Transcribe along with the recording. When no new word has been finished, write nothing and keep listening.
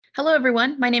Hello,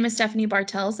 everyone. My name is Stephanie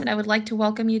Bartels, and I would like to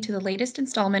welcome you to the latest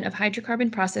installment of Hydrocarbon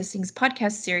Processing's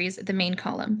podcast series, The Main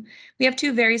Column. We have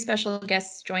two very special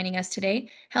guests joining us today.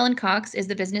 Helen Cox is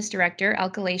the Business Director,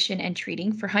 Alkylation and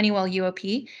Treating for Honeywell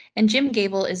UOP, and Jim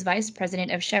Gable is Vice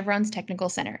President of Chevron's Technical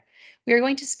Center. We are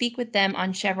going to speak with them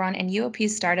on Chevron and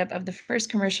UOP's startup of the first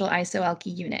commercial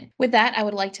ISOALKY unit. With that, I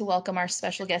would like to welcome our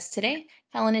special guests today.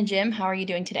 Helen and Jim, how are you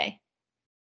doing today?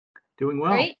 Doing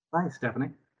well. Great. Thanks,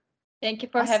 Stephanie. Thank you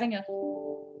for having us.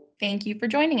 Thank you for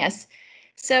joining us.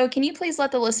 So can you please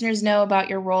let the listeners know about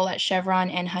your role at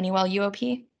Chevron and Honeywell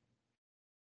UOP?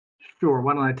 Sure.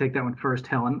 Why don't I take that one first,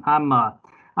 Helen?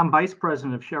 I'm Vice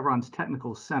President of Chevron's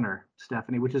Technical Center,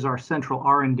 Stephanie, which is our central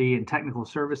R&D and technical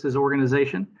services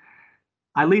organization.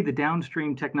 I lead the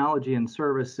downstream technology and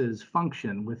services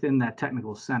function within that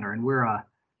technical center, and we're a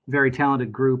very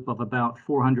talented group of about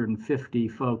 450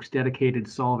 folks dedicated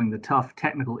to solving the tough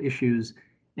technical issues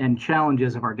and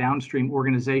challenges of our downstream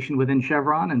organization within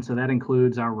Chevron. And so that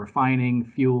includes our refining,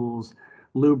 fuels,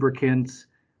 lubricants,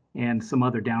 and some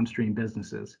other downstream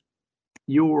businesses.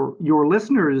 Your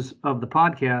listeners of the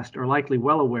podcast are likely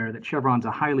well aware that Chevron's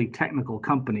a highly technical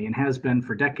company and has been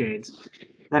for decades.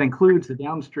 That includes the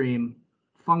downstream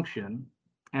function.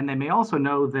 And they may also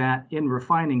know that in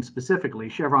refining specifically,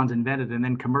 Chevron's invented and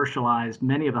then commercialized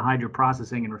many of the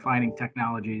hydroprocessing and refining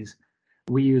technologies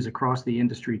we use across the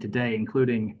industry today,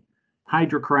 including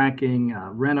hydrocracking,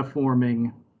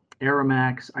 reniforming,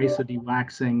 Aromax,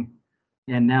 isodewaxing,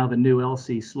 and now the new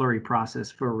LC slurry process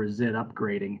for resid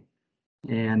upgrading.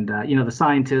 And the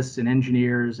scientists and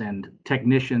engineers and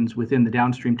technicians within the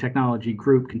downstream technology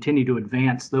group continue to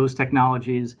advance those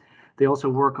technologies. They also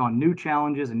work on new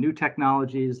challenges and new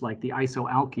technologies like the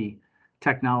ISOALKY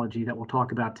technology that we'll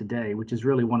talk about today, which is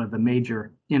really one of the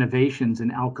major innovations in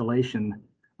alkylation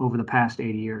over the past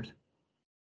 80 years.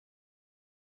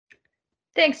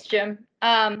 Thanks, Jim.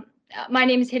 My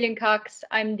name is Helen Cox.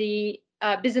 I'm the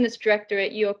Business Director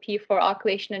at UOP for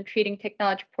Alkylation and Treating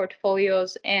Technology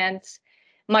Portfolios, and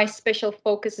my special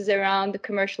focus is around the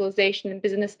commercialization and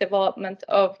business development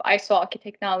of ISOALKY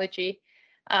technology.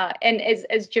 And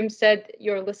as Jim said,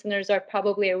 your listeners are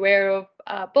probably aware of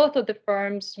both of the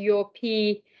firms.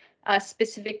 UOP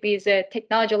specifically is a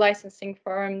technology licensing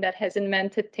firm that has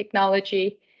invented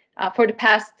technology for the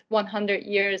past 100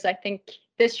 years. I think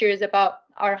this year is about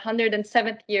our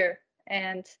 107th year,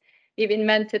 and we've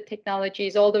invented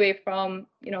technologies all the way from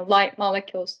light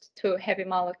molecules to heavy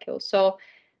molecules. So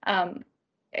I'm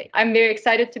very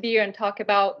excited to be here and talk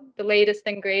about the latest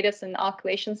and greatest in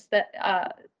alkylations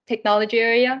technology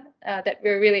area that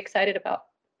we're really excited about.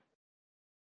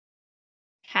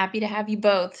 Happy to have you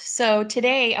both. So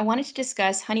today I wanted to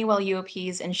discuss Honeywell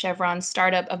UOP's and Chevron's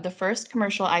startup of the first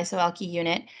commercial ISOALKY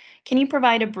unit. Can you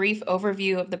provide a brief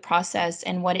overview of the process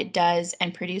and what it does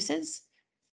and produces?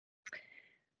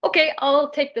 Okay, I'll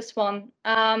take this one.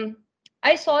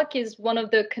 ISOALKY is one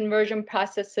of the conversion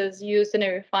processes used in a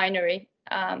refinery.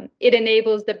 It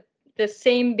enables the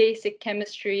same basic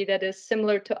chemistry that is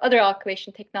similar to other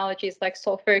alkylation technologies like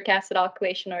sulfuric acid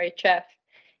alkylation or HF.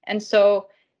 And so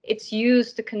it's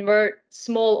used to convert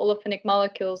small olefinic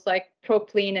molecules like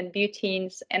propylene and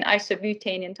butenes and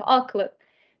isobutane into alkylate,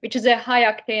 which is a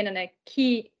high octane and a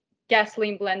key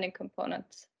gasoline blending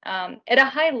component. At a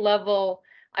high level,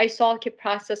 ISOALKY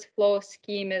process flow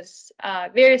scheme is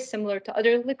very similar to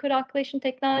other liquid alkylation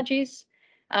technologies.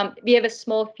 We have a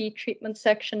small feed treatment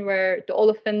section where the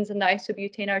olefins and the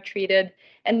isobutane are treated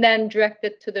and then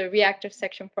directed to the reactor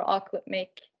section for alkylate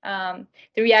make.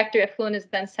 The reactor effluent is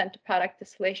then sent to product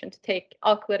distillation to take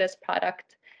alkylate as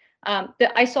product.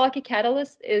 The ISOALKY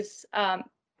catalyst is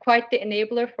quite the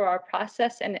enabler for our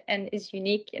process and is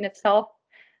unique in itself.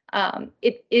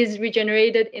 It is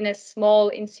regenerated in a small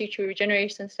in situ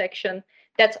regeneration section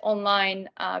that's online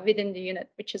within the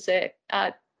unit, which is a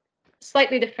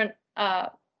slightly different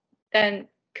than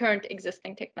current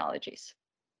existing technologies.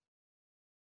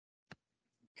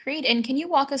 Great. And can you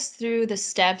walk us through the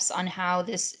steps on how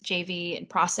this JV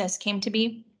process came to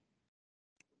be?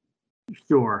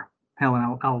 Sure,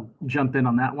 Helen, I'll jump in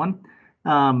on that one.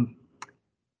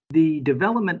 The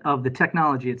development of the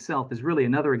technology itself is really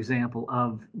another example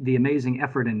of the amazing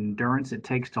effort and endurance it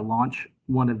takes to launch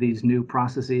one of these new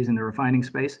processes in the refining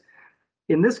space.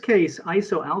 In this case,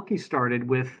 ISOALKY started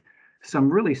with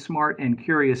some really smart and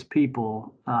curious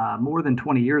people more than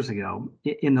 20 years ago.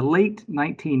 In the late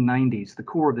 1990s, the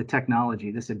core of the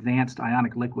technology, this advanced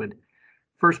ionic liquid,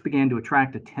 first began to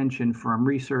attract attention from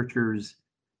researchers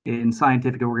in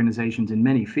scientific organizations in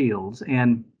many fields.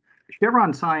 And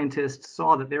Chevron scientists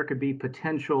saw that there could be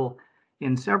potential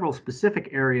in several specific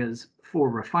areas for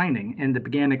refining, and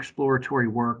began exploratory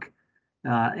work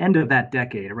end of that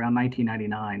decade, around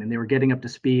 1999, and they were getting up to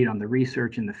speed on the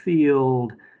research in the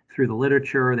field, through the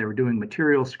literature. They were doing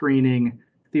material screening,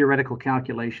 theoretical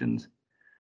calculations.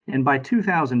 And by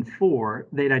 2004,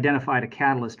 they'd identified a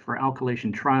catalyst for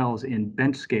alkylation trials in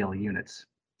bench scale units.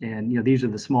 And these are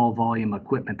the small volume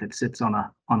equipment that sits on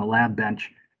a lab bench.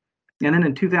 And then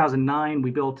in 2009, we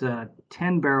built a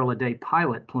 10 barrel a day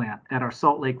pilot plant at our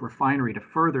Salt Lake refinery to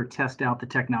further test out the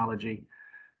technology.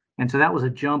 And so that was a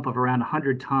jump of around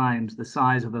 100 times the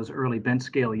size of those early bench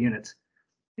scale units.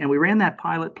 And we ran that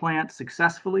pilot plant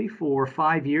successfully for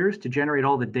 5 years to generate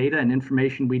all the data and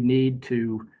information we'd need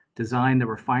to design the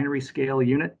refinery scale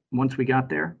unit once we got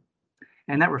there.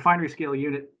 And that refinery scale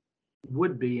unit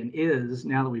would be and is,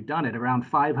 now that we've done it, around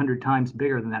 500 times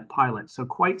bigger than that pilot. So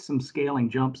quite some scaling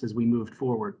jumps as we moved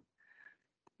forward.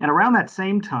 And around that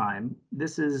same time,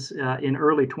 this is in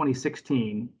early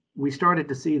 2016, we started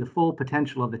to see the full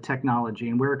potential of the technology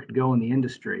and where it could go in the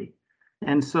industry.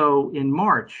 And so in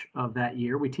March of that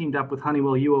year, we teamed up with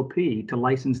Honeywell UOP to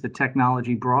license the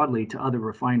technology broadly to other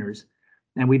refiners.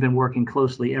 And we've been working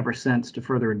closely ever since to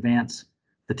further advance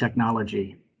the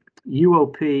technology.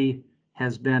 UOP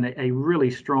has been a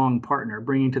really strong partner,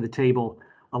 bringing to the table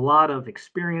a lot of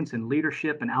experience and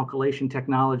leadership in alkylation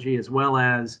technology, as well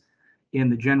as in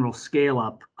the general scale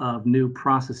up of new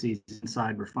processes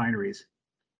inside refineries.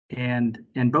 And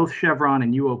both Chevron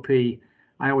and UOP,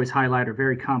 I always highlight, are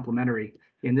very complementary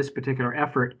in this particular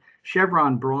effort.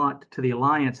 Chevron brought to the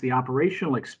alliance the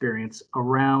operational experience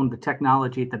around the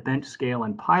technology at the bench scale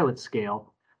and pilot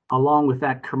scale, along with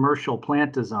that commercial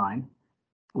plant design,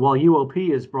 while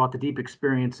UOP has brought the deep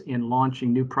experience in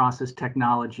launching new process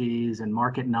technologies and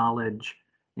market knowledge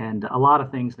and a lot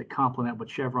of things that complement what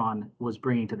Chevron was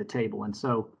bringing to the table. And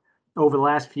so over the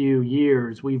last few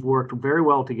years, we've worked very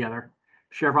well together.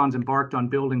 Chevron's embarked on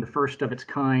building the first of its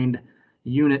kind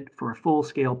unit for a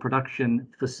full-scale production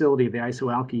facility of the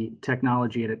ISOALKY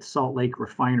technology at its Salt Lake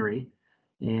refinery.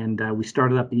 And we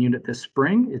started up the unit this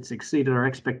spring. It's exceeded our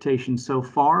expectations so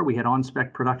far. We had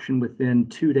on-spec production within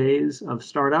 2 days of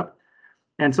startup.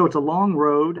 And so it's a long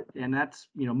road, and that's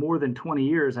more than 20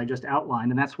 years I just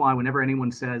outlined. And that's why whenever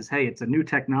anyone says, hey, it's a new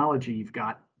technology you've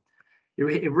got,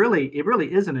 it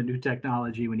really isn't a new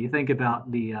technology when you think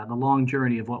about the long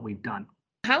journey of what we've done.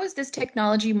 How is this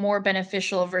technology more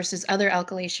beneficial versus other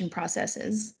alkylation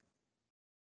processes?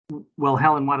 Well,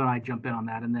 Helen, why don't I jump in on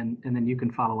that, and then you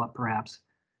can follow up perhaps.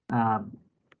 The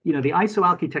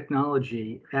isoalky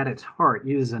technology at its heart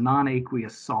uses a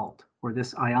non-aqueous salt, or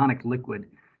this ionic liquid,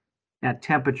 at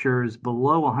temperatures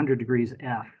below 100 degrees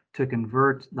F to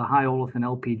convert the high olefin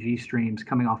LPG streams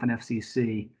coming off an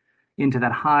FCC into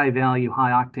that high value,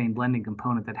 high octane blending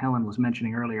component that Helen was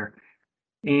mentioning earlier.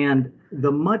 And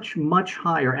the much, much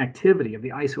higher activity of the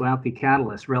isoalky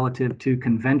catalyst relative to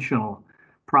conventional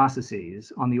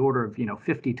processes, on the order of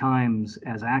 50 times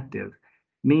as active,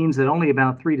 means that only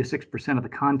about 3 to 6% of the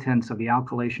contents of the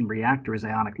alkylation reactor is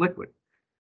ionic liquid.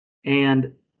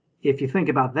 And if you think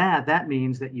about that, that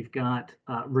means that you've got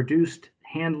reduced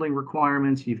handling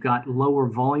requirements, you've got lower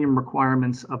volume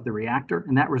requirements of the reactor,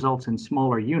 and that results in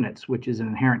smaller units, which is an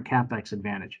inherent CapEx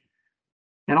advantage.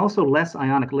 And also less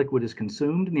ionic liquid is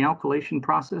consumed in the alkylation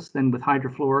process than with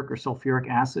hydrofluoric or sulfuric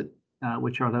acid,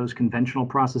 which are those conventional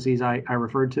processes I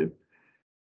referred to.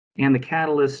 And the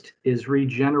catalyst is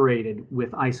regenerated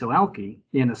with isoalky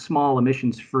in a small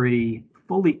emissions-free,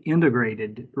 fully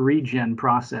integrated regen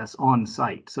process on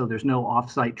site. So there's no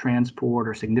off-site transport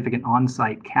or significant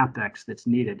on-site CapEx that's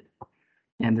needed.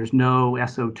 And there's no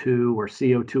SO2 or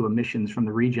CO2 emissions from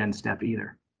the regen step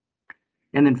either.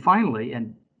 And then finally,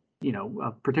 and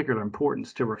of particular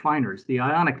importance to refiners, the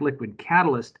ionic liquid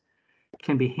catalyst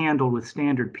can be handled with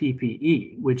standard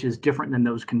PPE, which is different than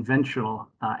those conventional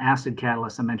acid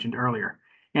catalysts I mentioned earlier.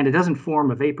 And it doesn't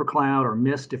form a vapor cloud or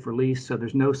mist if released, so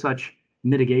there's no such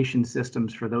mitigation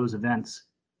systems for those events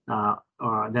that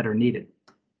are needed.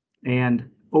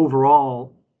 And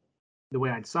overall, the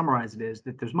way I'd summarize it is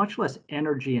that there's much less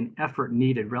energy and effort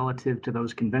needed relative to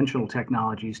those conventional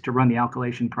technologies to run the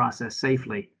alkylation process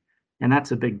safely. And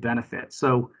that's a big benefit.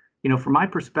 So, from my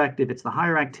perspective, it's the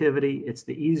higher activity, it's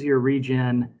the easier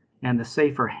regen, and the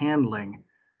safer handling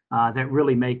that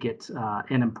really make it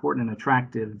an important and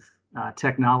attractive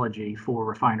technology for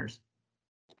refiners.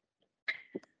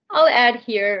 I'll add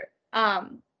here,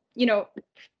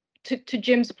 to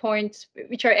Jim's points,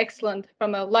 which are excellent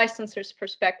from a licensor's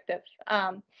perspective.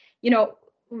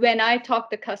 When I talk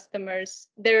to customers,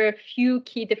 there are a few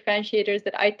key differentiators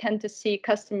that I tend to see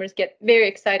customers get very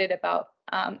excited about.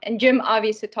 And Jim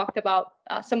obviously talked about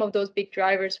some of those big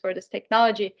drivers for this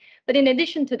technology. But in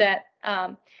addition to that,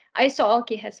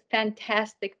 ISOALKY has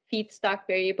fantastic feedstock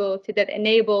variability that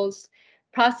enables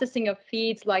processing of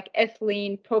feeds like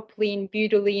ethylene, propylene,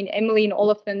 butylene, ethylene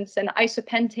olefins, and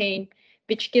isopentane,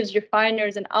 which gives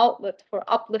refiners an outlet for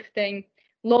uplifting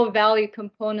low-value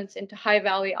components into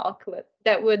high-value alkylate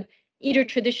that would either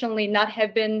traditionally not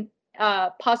have been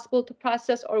possible to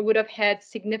process or would have had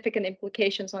significant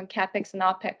implications on CapEx and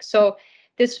OpEx. So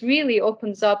this really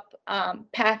opens up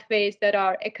pathways that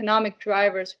are economic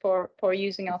drivers for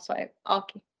using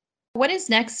ISOALKY. What is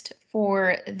next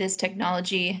for this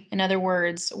technology? In other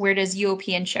words, where does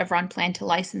UOP and Chevron plan to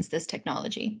license this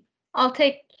technology? I'll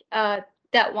take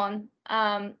that one.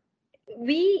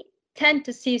 We tend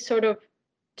to see sort of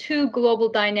two global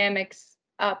dynamics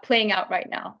playing out right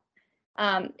now.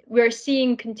 We're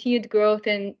seeing continued growth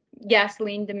in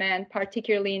gasoline demand,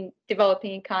 particularly in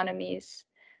developing economies.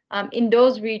 In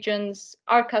those regions,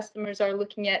 our customers are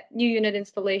looking at new unit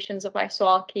installations of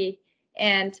ISOALKY,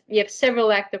 and we have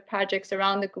several active projects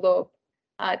around the globe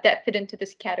that fit into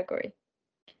this category.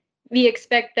 We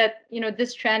expect that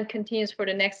this trend continues for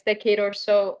the next decade or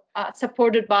so,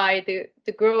 supported by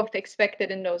the growth expected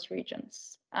in those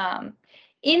regions.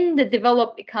 In the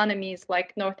developed economies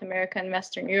like North America and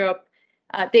Western Europe,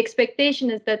 the expectation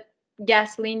is that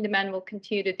gasoline demand will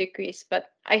continue to decrease.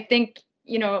 But I think,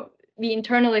 we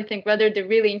internally think whether the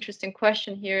really interesting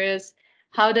question here is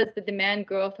how does the demand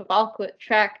growth of alkylate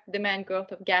track demand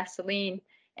growth of gasoline?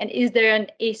 And is there an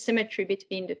asymmetry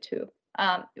between the two?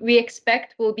 We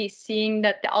expect we'll be seeing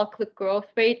that the alkylate growth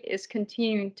rate is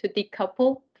continuing to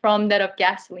decouple from that of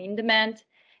gasoline demand,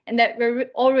 and that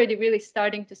we're already really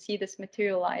starting to see this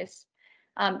materialize.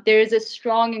 There is a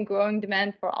strong and growing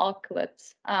demand for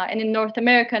alkylates. And in North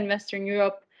America and Western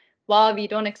Europe, while we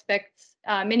don't expect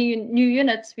many new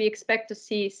units, we expect to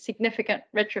see significant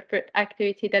retrofit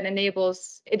activity that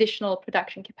enables additional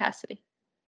production capacity.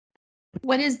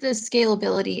 What is the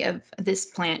scalability of this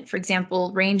plant? For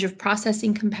example, range of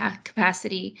processing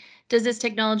capacity. Does this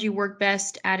technology work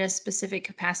best at a specific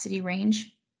capacity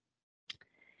range?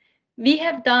 We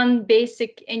have done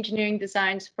basic engineering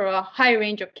designs for a high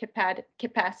range of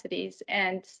capacities,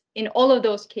 and in all of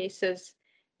those cases,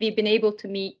 we've been able to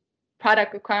meet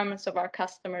product requirements of our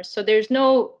customers. So there's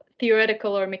no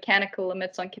theoretical or mechanical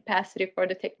limits on capacity for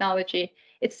the technology.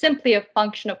 It's simply a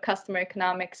function of customer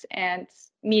economics and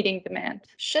meeting demand.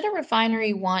 Should a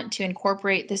refinery want to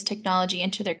incorporate this technology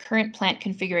into their current plant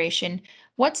configuration,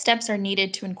 what steps are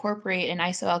needed to incorporate an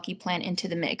ISOALKY plant into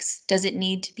the mix? Does it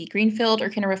need to be greenfield, or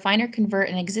can a refiner convert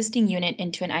an existing unit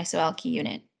into an ISOALKY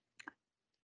unit?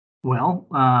 Well,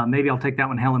 maybe I'll take that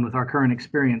one, Helen, with our current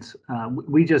experience.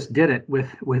 We just did it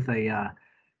with a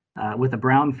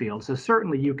brownfield. So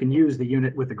certainly you can use the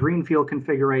unit with a greenfield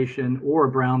configuration or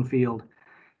a brownfield.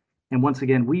 And once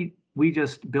again, we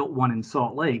just built one in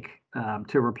Salt Lake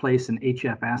to replace an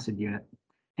HF acid unit.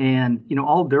 And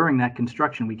all during that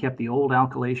construction, we kept the old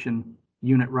alkylation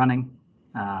unit running.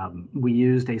 We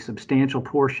used a substantial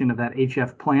portion of that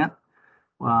HF plant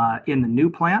in the new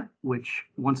plant, which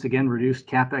once again reduced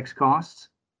CapEx costs.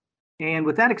 And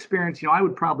with that experience, I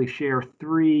would probably share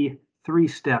three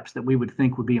steps that we would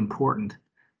think would be important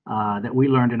that we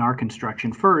learned in our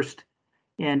construction. First,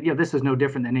 and this is no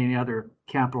different than any other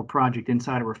capital project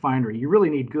inside a refinery, you really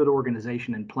need good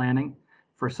organization and planning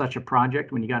for such a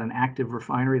project when you got an active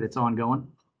refinery that's ongoing.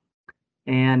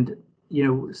 And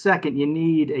second, you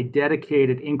need a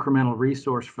dedicated incremental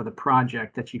resource for the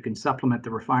project that you can supplement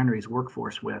the refinery's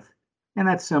workforce with. And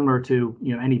that's similar to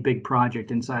any big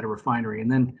project inside a refinery.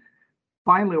 And then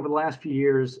finally, over the last few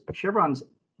years, Chevron's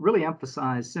really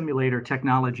emphasized simulator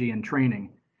technology and training.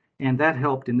 And that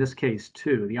helped in this case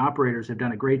too. The operators have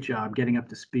done a great job getting up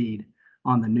to speed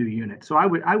on the new unit. So I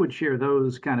would share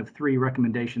those kind of three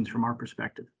recommendations from our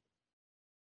perspective.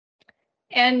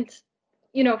 And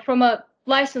from a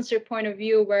licensor point of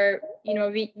view, where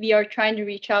we are trying to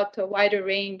reach out to a wider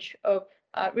range of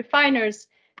refiners,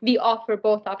 we offer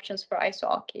both options for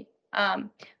ISOALKY.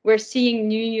 We're seeing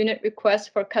new unit requests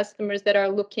for customers that are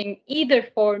looking either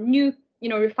for new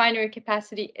refinery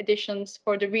capacity additions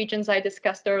for the regions I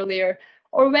discussed earlier,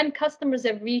 or when customers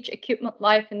have reached equipment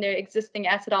life in their existing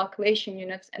acid alkylation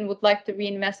units and would like to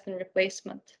reinvest in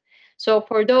replacement. So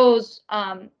for those,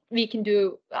 we can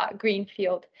do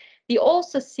greenfield. We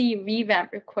also see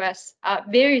revamp requests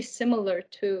very similar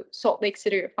to Salt Lake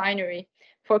City Refinery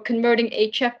for converting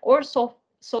HF or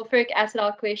sulfuric acid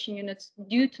alkylation units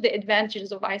due to the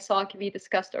advantages of ISOALKY we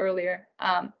discussed earlier.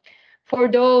 For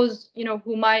those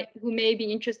who may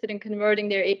be interested in converting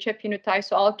their HF unit to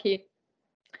ISOALKY,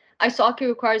 ISOALKY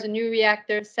requires a new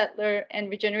reactor, settler, and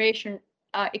regeneration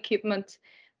equipment.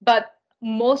 But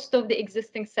most of the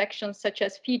existing sections, such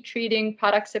as feed treating,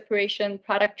 product separation,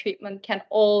 product treatment, can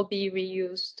all be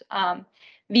reused.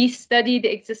 We study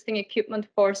the existing equipment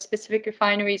for specific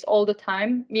refineries all the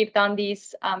time. We've done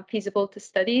these feasibility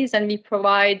studies, and we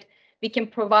can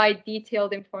provide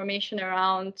detailed information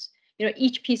around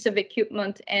each piece of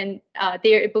equipment and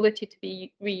their ability to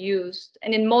be reused.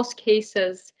 And in most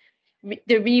cases,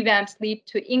 the revamps lead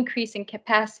to increase in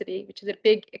capacity, which is a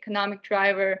big economic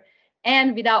driver,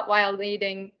 and without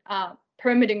violating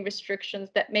permitting restrictions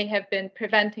that may have been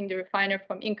preventing the refiner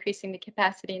from increasing the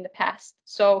capacity in the past.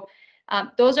 So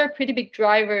those are pretty big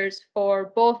drivers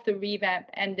for both the revamp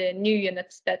and the new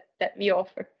units that we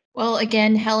offer. Well,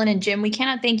 again, Helen and Jim, we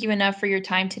cannot thank you enough for your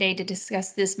time today to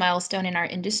discuss this milestone in our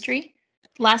industry.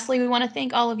 Lastly, we want to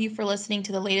thank all of you for listening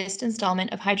to the latest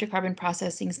installment of Hydrocarbon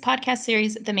Processing's podcast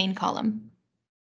series, The Main Column.